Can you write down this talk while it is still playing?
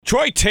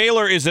Troy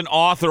Taylor is an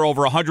author,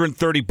 over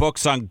 130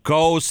 books on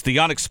ghosts, the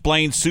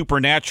unexplained,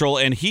 supernatural,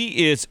 and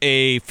he is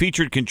a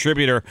featured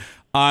contributor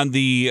on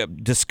the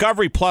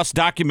Discovery Plus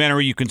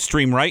documentary you can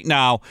stream right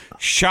now,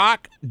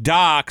 Shock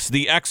Docs,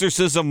 The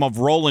Exorcism of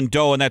Roland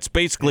Doe, and that's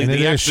basically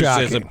the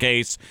exorcism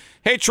case.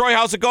 Hey, Troy,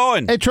 how's it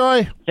going? Hey,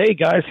 Troy. Hey,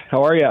 guys.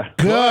 How are you?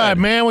 Good,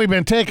 man. We've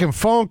been taking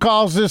phone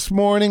calls this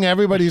morning.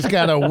 Everybody's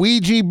got a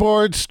Ouija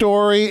board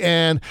story,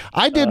 and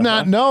I did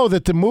not know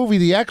that the movie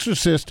The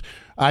Exorcist,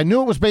 I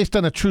knew it was based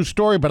on a true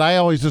story, but I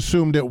always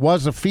assumed it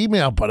was a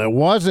female, but it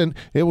wasn't.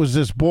 It was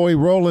this boy,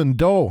 Roland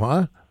Doe,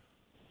 huh?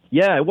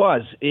 Yeah, it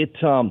was.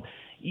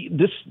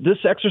 This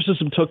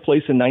exorcism took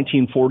place in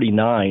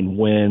 1949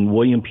 when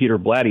William Peter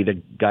Blatty,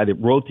 the guy that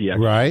wrote The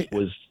Exorcist,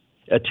 was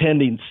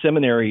attending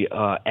seminary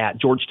at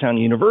Georgetown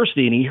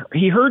University, and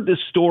he heard this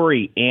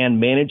story and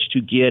managed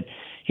to get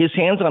his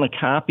hands on a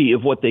copy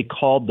of what they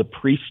called the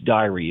priest's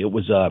diary. It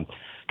was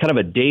kind of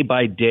a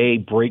day-by-day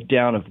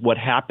breakdown of what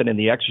happened in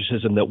the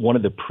exorcism that one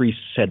of the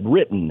priests had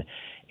written,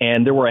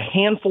 and there were a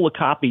handful of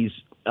copies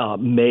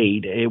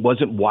made. It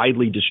wasn't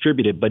widely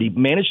distributed, but he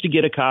managed to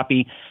get a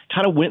copy,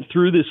 kind of went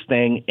through this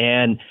thing,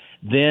 and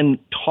then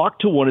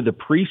talked to one of the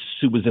priests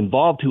who was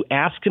involved, who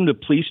asked him to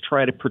please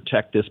try to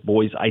protect this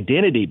boy's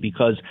identity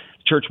because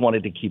the church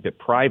wanted to keep it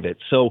private.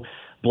 So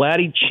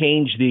Blatty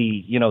changed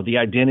the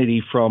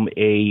identity from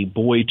a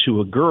boy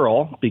to a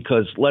girl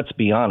because, let's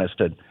be honest,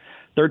 a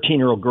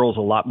 13-year-old girl is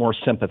a lot more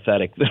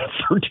sympathetic than a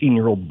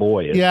 13-year-old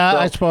boy is. Yeah, so,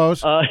 I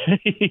suppose.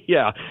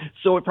 Yeah,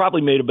 so it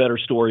probably made a better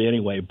story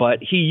anyway. But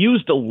he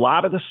used a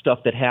lot of the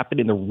stuff that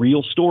happened in the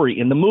real story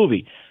in the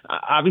movie.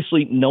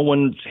 Obviously, no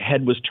one's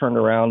head was turned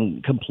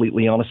around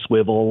completely on a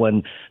swivel,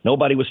 and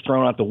nobody was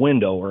thrown out the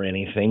window or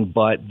anything.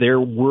 But there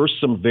were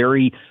some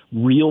very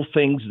real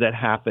things that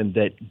happened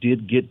that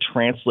did get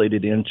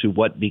translated into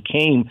what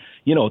became,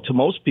 to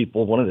most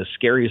people, one of the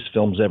scariest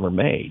films ever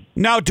made.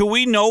 Now, do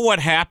we know what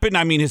happened?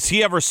 I mean, has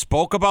he ever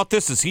spoke about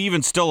this? Is he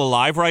even still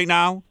alive right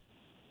now?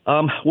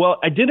 Well,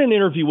 I did an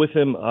interview with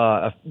him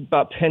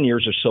about 10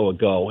 years or so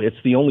ago. It's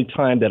the only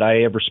time that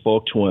I ever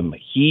spoke to him.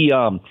 He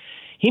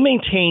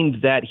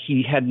maintained that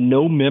he had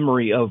no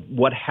memory of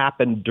what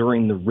happened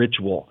during the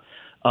ritual.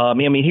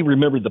 He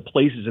remembered the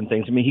places and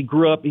things.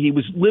 He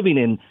was living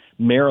in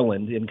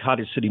Maryland, in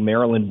Cottage City,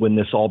 Maryland, when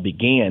this all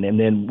began, and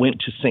then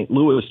went to St.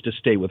 Louis to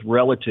stay with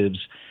relatives,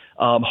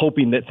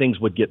 hoping that things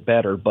would get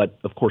better, but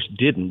of course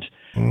didn't.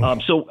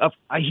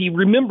 He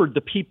remembered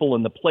the people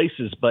and the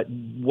places, but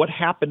what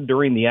happened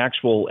during the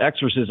actual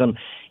exorcism,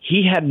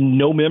 he had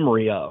no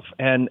memory of.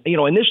 And,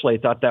 initially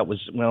I thought that was,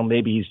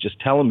 maybe he's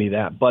just telling me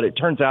that, but it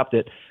turns out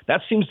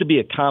that seems to be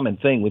a common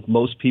thing with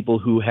most people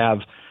who have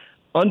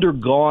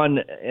undergone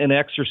an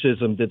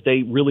exorcism, that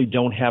they really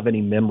don't have any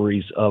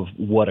memories of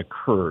what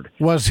occurred.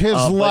 Was his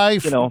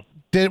life,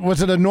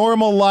 was it a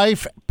normal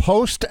life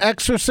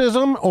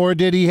post-exorcism, or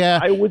did he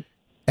have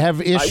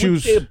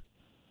issues? I would say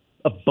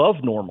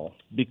above normal,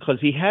 because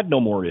he had no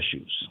more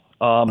issues.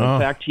 In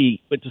fact, he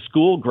went to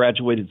school,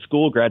 graduated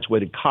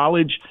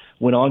college,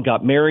 went on,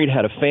 got married,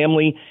 had a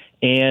family,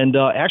 and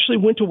actually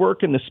went to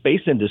work in the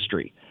space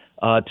industry.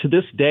 To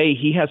this day,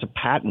 he has a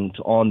patent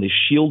on the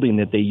shielding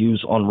that they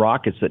use on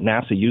rockets, that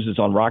NASA uses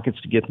on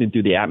rockets to get them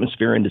through the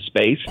atmosphere into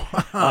space.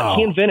 Wow.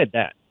 He invented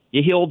that.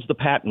 He holds the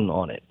patent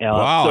on it.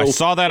 Wow, I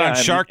saw that on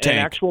Shark Tank.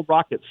 An actual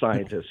rocket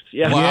scientist.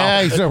 Yeah, wow.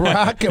 Yeah, he's a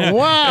rocket.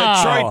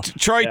 Wow.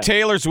 Troy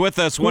Taylor's with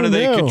us, one of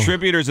the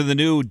contributors of the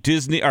new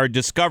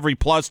Discovery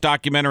Plus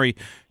documentary,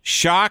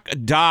 Shock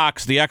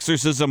Docs, The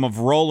Exorcism of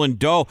Roland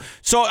Doe.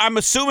 So I'm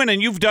assuming,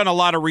 and you've done a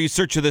lot of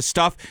research of this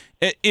stuff,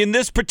 in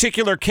this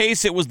particular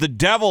case, it was the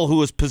devil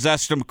who has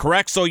possessed him,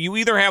 correct? So you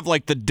either have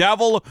like the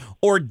devil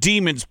or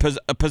demons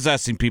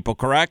possessing people,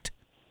 correct?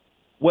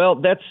 Well,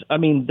 that's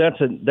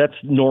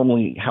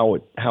normally how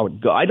it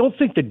goes. I don't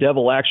think the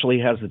devil actually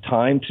has the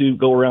time to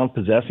go around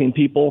possessing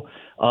people.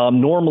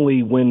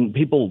 Normally, when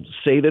people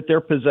say that they're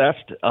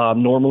possessed,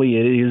 normally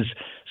it is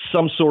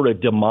some sort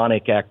of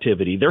demonic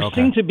activity. There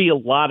seem to be a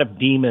lot of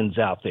demons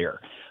out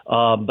there.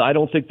 I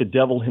don't think the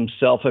devil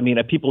himself.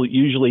 People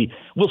usually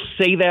will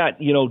say that,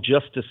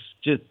 just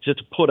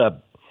to put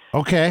a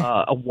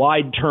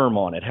wide term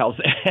on it. How's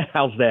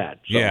that?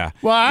 So, yeah.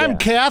 Well, I'm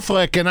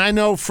Catholic, and I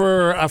know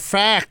for a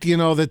fact,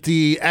 that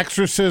the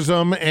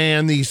exorcism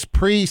and these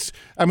priests,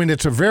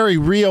 it's a very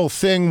real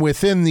thing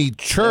within the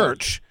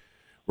church,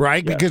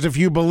 right? Yes. Because if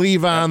you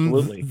believe on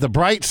the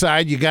bright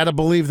side, you got to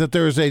believe that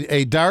there's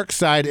a dark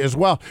side as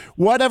well.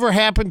 Whatever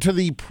happened to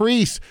the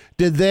priests?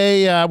 Were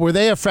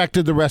they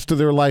affected the rest of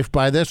their life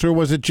by this, or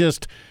was it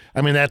just,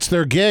 that's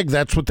their gig,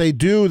 that's what they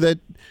do, that,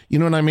 you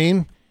know what I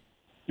mean?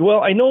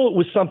 Well, I know it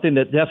was something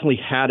that definitely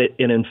had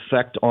an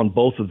effect on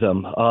both of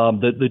them.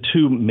 The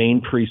two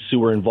main priests who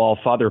were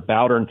involved, Father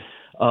Bowdern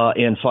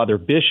and Father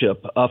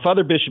Bishop.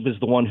 Father Bishop is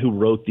the one who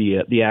wrote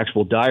the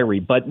actual diary,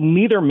 but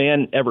neither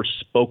man ever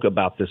spoke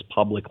about this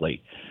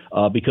publicly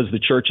because the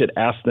church had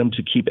asked them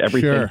to keep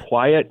everything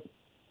quiet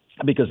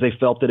because they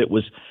felt that it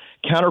was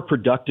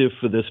counterproductive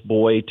for this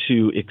boy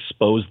to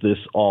expose this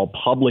all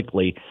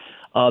publicly.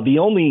 The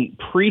only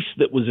priest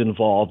that was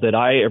involved that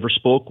I ever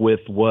spoke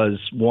with was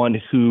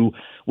one who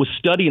was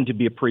studying to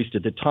be a priest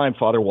at the time,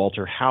 Father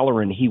Walter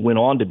Halloran. He went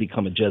on to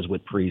become a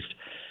Jesuit priest.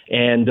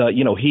 And,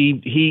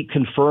 he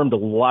confirmed a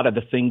lot of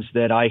the things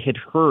that I had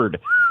heard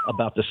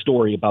about the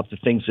story, about the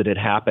things that had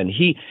happened.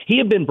 He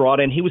had been brought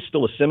in. He was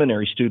still a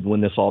seminary student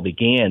when this all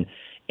began.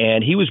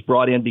 And he was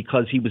brought in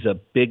because he was a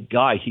big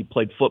guy. He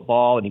played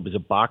football and he was a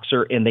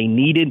boxer, and they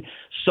needed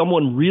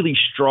someone really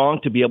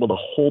strong to be able to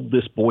hold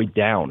this boy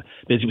down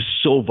because he was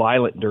so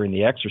violent during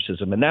the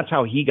exorcism. And that's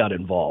how he got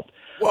involved.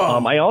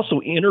 I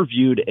also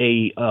interviewed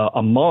a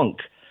monk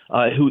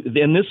who,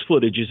 and this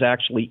footage is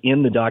actually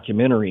in the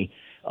documentary.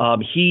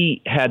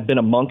 He had been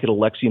a monk at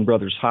Alexian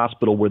Brothers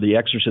Hospital where the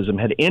exorcism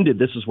had ended.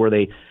 This is where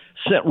they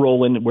sent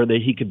Roland, where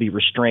he could be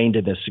restrained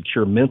in a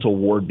secure mental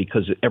ward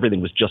because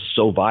everything was just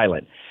so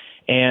violent.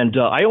 And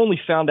I only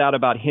found out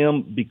about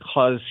him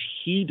because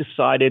he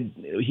decided,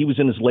 he was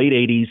in his late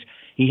 80s,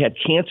 he had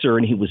cancer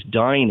and he was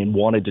dying and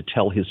wanted to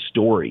tell his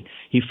story.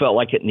 He felt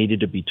like it needed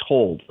to be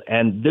told.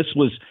 And this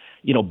was,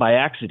 by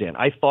accident.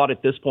 I thought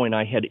at this point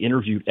I had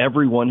interviewed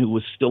everyone who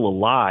was still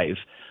alive,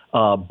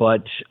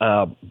 but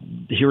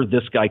here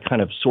this guy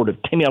kind of sort of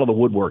came out of the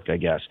woodwork, I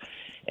guess.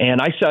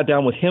 And I sat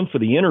down with him for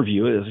the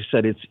interview. As I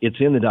said, it's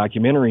in the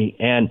documentary,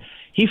 and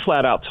he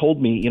flat out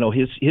told me,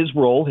 his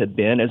role had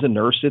been as a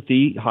nurse at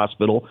the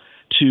hospital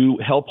to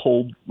help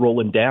hold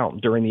Roland down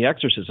during the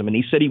exorcism. And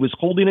he said he was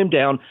holding him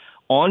down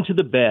onto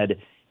the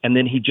bed, and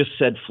then he just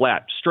said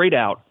flat, straight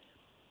out,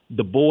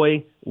 the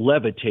boy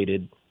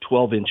levitated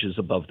 12 inches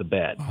above the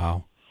bed.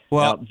 Wow.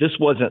 Well, now, this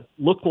wasn't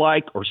looked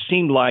like or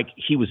seemed like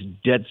he was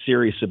dead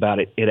serious about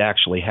it. It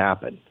actually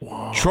happened.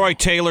 Wow. Troy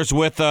Taylor's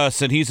with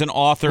us, and he's an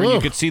author. You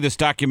could see this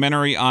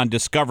documentary on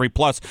Discovery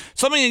Plus.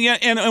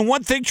 And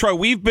one thing, Troy,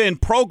 we've been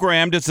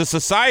programmed as a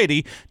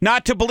society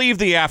not to believe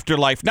the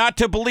afterlife, not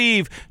to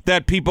believe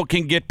that people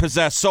can get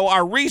possessed. So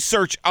our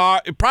research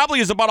probably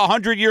is about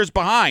 100 years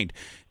behind.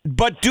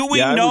 But do we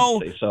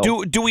know,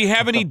 so. do we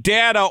have any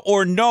data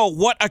or know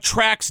what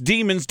attracts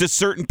demons to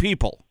certain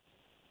people?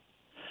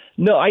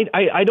 No,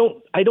 I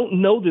don't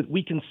know that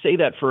we can say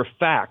that for a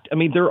fact. I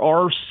mean, there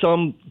are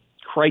some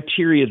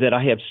criteria that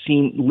I have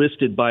seen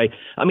listed by,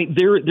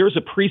 there's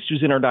a priest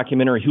who's in our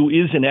documentary who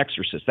is an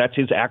exorcist. That's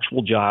his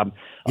actual job.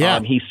 Yeah.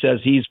 He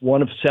says he's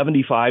one of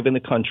 75 in the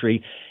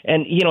country.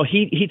 And,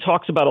 he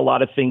talks about a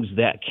lot of things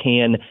that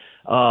can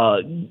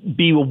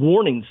be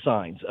warning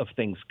signs of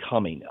things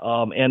coming.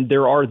 And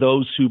there are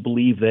those who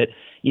believe that,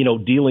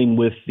 dealing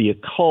with the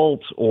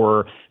occult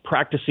or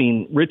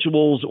practicing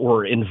rituals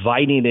or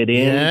inviting it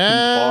in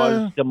can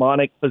cause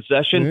demonic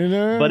possession.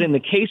 But in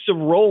the case of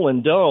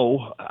Roland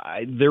Doe,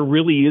 there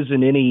really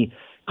isn't any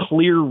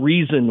clear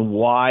reason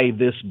why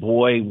this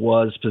boy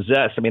was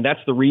possessed. I mean,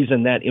 that's the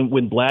reason that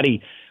when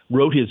Blatty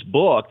wrote his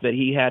book, that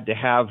he had to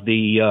have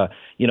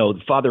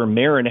Father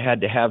Marin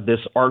had to have this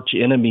arch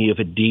enemy of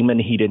a demon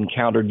he'd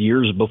encountered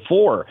years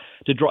before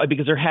to draw,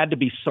 because there had to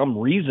be some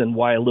reason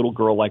why a little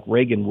girl like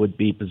Reagan would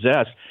be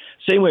possessed.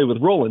 Same way with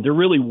Roland, there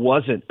really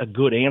wasn't a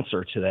good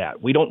answer to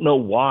that. We don't know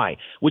why,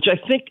 which I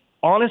think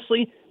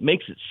honestly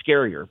makes it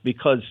scarier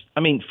because,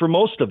 for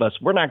most of us,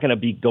 we're not going to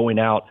be going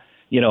out,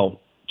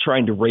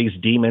 trying to raise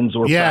demons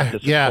or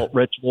practice occult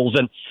rituals.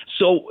 And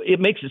so it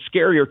makes it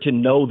scarier to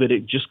know that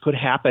it just could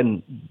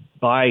happen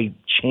by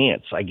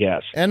chance, I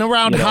guess. And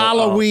around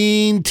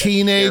Halloween,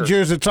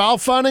 teenagers, it's all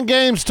fun and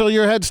games till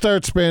your head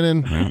starts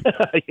spinning.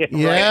 Right.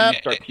 You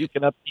start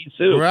puking up pea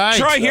soup. Right.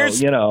 Troy,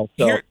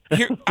 here,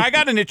 I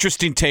got an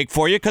interesting take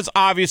for you because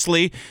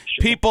obviously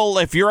people,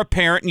 if you're a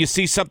parent and you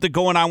see something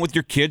going on with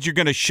your kids, you're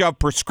going to shove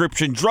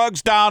prescription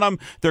drugs down them.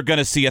 They're going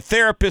to see a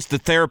therapist. The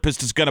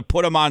therapist is going to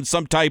put them on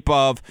some type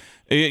of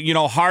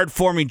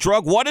hard-forming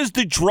drug. What is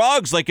the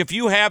drugs? Like if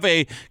you have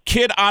a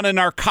kid on a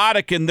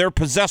narcotic and they're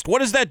possessed, what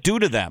does that do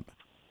to them?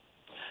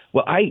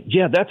 Well,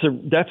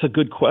 that's a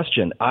good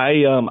question.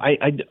 I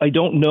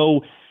don't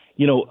know,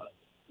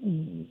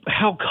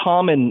 how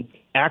common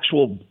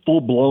actual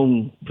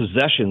full-blown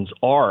possessions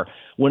are.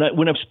 When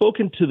I've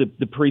spoken to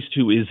the priest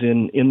who is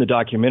in the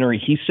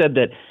documentary, he said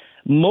that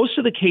most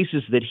of the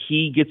cases that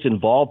he gets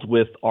involved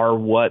with are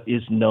what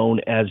is known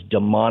as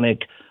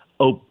demonic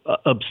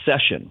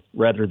obsession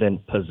rather than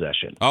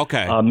possession.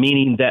 Okay.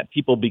 Meaning that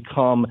people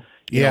become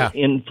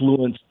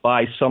influenced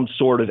by some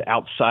sort of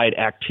outside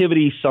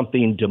activity,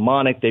 something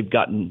demonic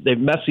they're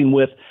messing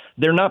with.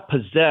 They're not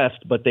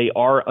possessed, but they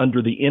are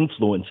under the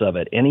influence of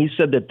it. And he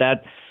said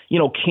that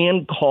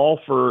can call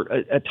for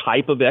a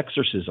type of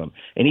exorcism.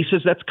 And he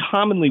says that's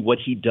commonly what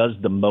he does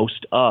the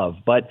most of.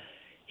 But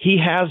he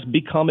has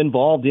become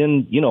involved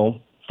in,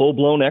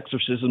 full-blown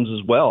exorcisms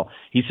as well.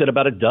 He said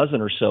about a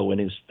dozen or so in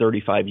his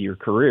 35-year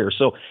career.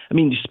 So,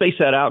 you space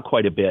that out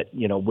quite a bit,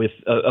 with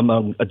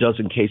among a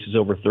dozen cases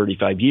over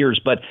 35 years.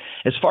 But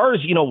as far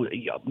as,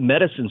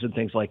 medicines and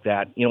things like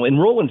that, in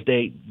Roland's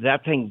day,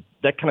 that kind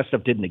of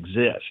stuff didn't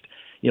exist.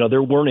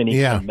 There weren't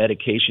any kind of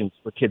medications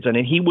for kids. And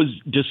he was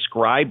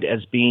described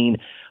as being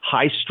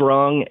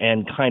high-strung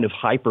and kind of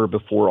hyper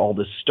before all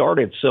this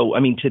started. So,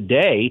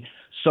 today,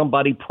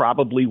 somebody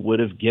probably would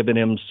have given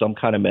him some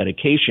kind of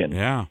medication.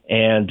 Yeah.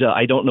 And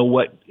I don't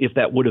know if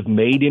that would have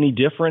made any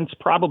difference.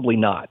 Probably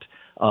not.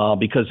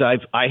 Because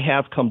I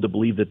have come to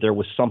believe that there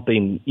was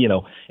something,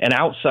 an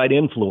outside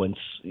influence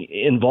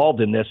involved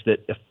in this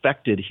that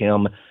affected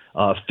him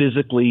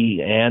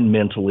physically and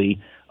mentally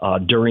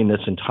during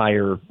this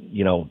entire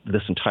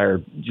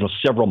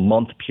several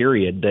month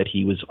period that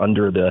he was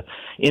under the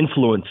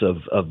influence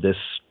of this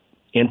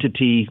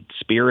entity,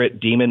 spirit,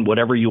 demon,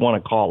 whatever you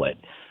want to call it.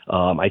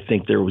 I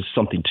think there was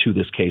something to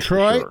this case.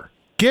 Troy, for sure.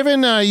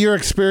 Given your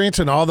experience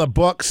in all the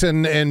books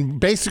and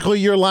basically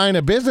your line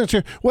of business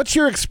here, what's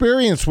your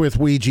experience with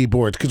Ouija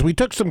boards? Because we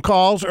took some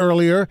calls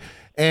earlier,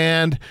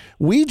 and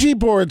Ouija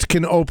boards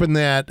can open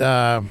that,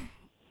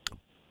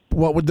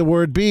 what would the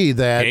word be?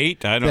 That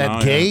gate? I don't know.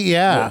 That gate,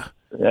 yeah.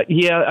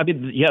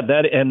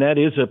 That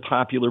is a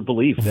popular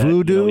belief.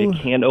 Voodoo?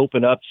 It can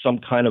open up some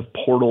kind of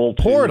portal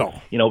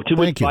to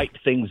invite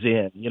things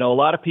in. A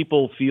lot of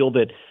people feel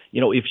that,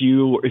 if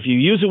you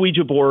use a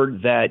Ouija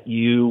board, that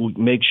you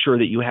make sure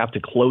that you have to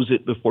close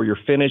it before you're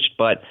finished.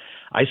 But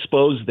I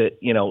suppose that,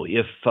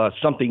 if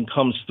something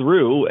comes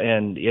through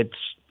and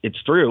it's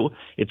through,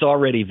 it's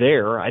already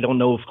there. I don't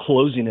know if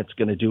closing it's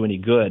going to do any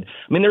good.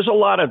 I mean, there's a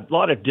lot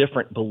of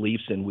different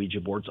beliefs in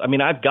Ouija boards. I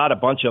mean, I've got a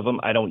bunch of them.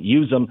 I don't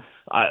use them.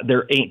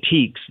 They're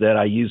antiques that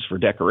I use for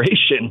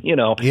decoration,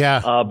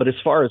 Yeah. But as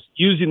far as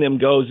using them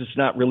goes, it's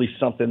not really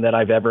something that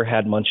I've ever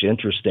had much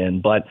interest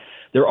in. But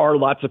there are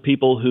lots of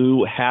people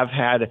who have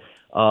had,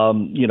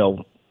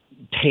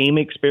 tame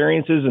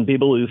experiences and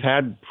people who've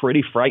had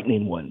pretty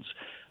frightening ones.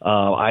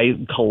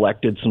 I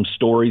collected some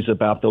stories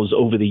about those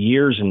over the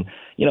years, and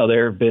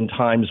there have been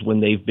times when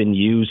they've been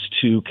used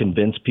to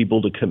convince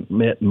people to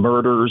commit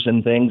murders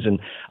and things. And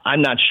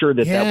I'm not sure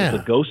that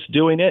was a ghost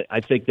doing it. I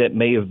think that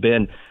may have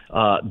been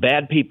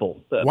bad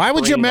people. Why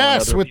would you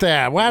mess with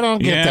that? Well, I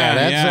don't get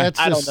that.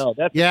 I don't know.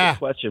 That's a good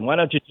question. Why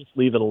don't you just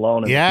leave it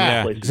alone?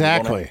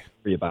 Exactly.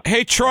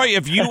 Hey, Troy,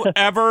 have you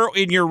ever,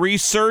 in your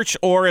research,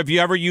 or have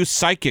you ever used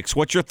psychics?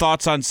 What's your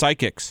thoughts on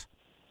psychics?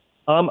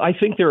 I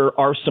think there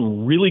are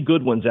some really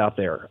good ones out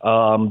there.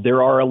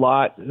 There are a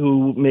lot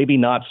who maybe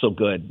not so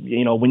good.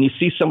 When you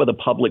see some of the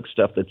public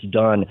stuff that's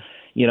done,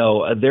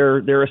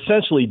 they're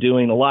essentially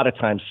doing, a lot of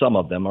times, some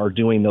of them are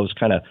doing those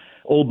kind of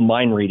old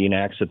mind reading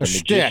acts that the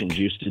magicians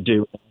used to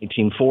do in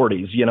the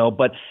 1940s,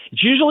 but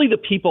it's usually the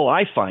people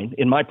I find,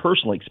 in my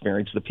personal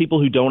experience, the people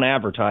who don't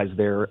advertise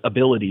their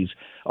abilities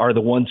are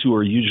the ones who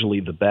are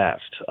usually the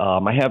best.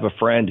 I have a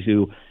friend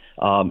who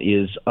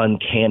is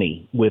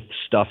uncanny with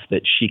stuff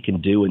that she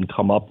can do and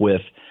come up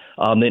with.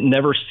 It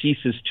never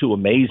ceases to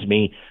amaze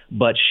me,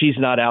 but she's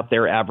not out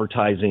there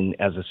advertising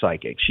as a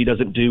psychic. She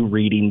doesn't do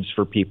readings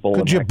for people.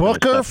 Could you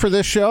book her for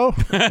this show?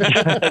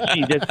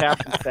 She just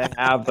happens to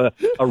have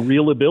a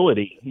real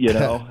ability,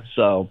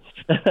 so.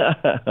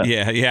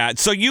 Yeah.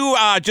 So you,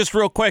 just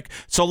real quick,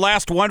 so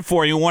last one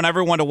for you, want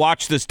everyone to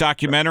watch this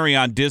documentary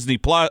on Disney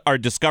Plus or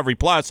Discovery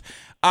Plus.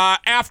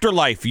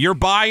 Afterlife. You're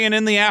buying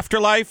in the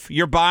afterlife?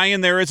 You're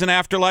buying there is an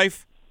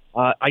afterlife?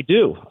 I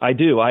do.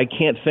 I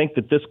can't think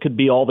that this could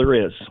be all there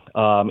is.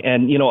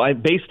 And,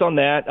 based on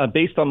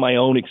my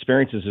own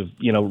experiences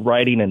of,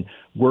 writing and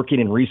working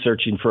and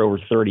researching for over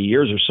 30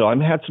 years or so, I've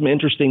had some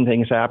interesting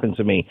things happen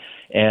to me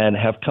and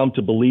have come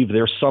to believe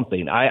there's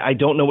something. I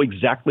don't know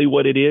exactly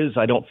what it is.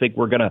 I don't think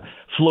we're going to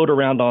float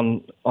around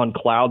on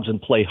clouds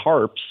and play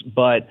harps,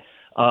 but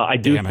I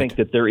do think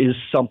that there is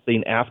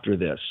something after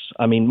this.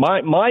 I mean,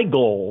 my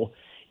goal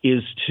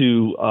is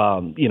to,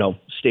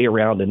 stay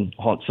around and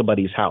haunt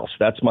somebody's house.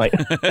 That's my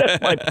plan.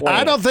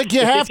 I don't think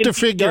you have to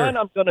figure. Done,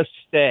 I'm going to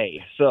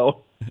stay.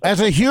 So,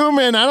 as a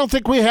human, I don't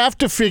think we have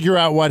to figure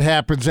out what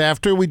happens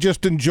after. We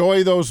just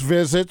enjoy those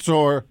visits,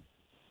 or.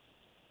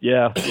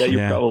 Yeah,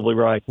 you're probably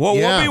right. Well,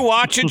 we'll be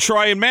watching,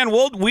 Troy, and man,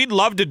 we'd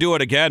love to do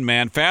it again,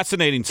 man.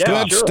 Fascinating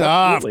stuff. Good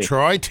stuff, absolutely.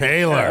 Troy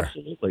Taylor. Yeah,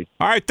 absolutely.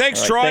 All right,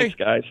 thanks, Troy. Thanks,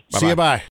 guys. See you, bye.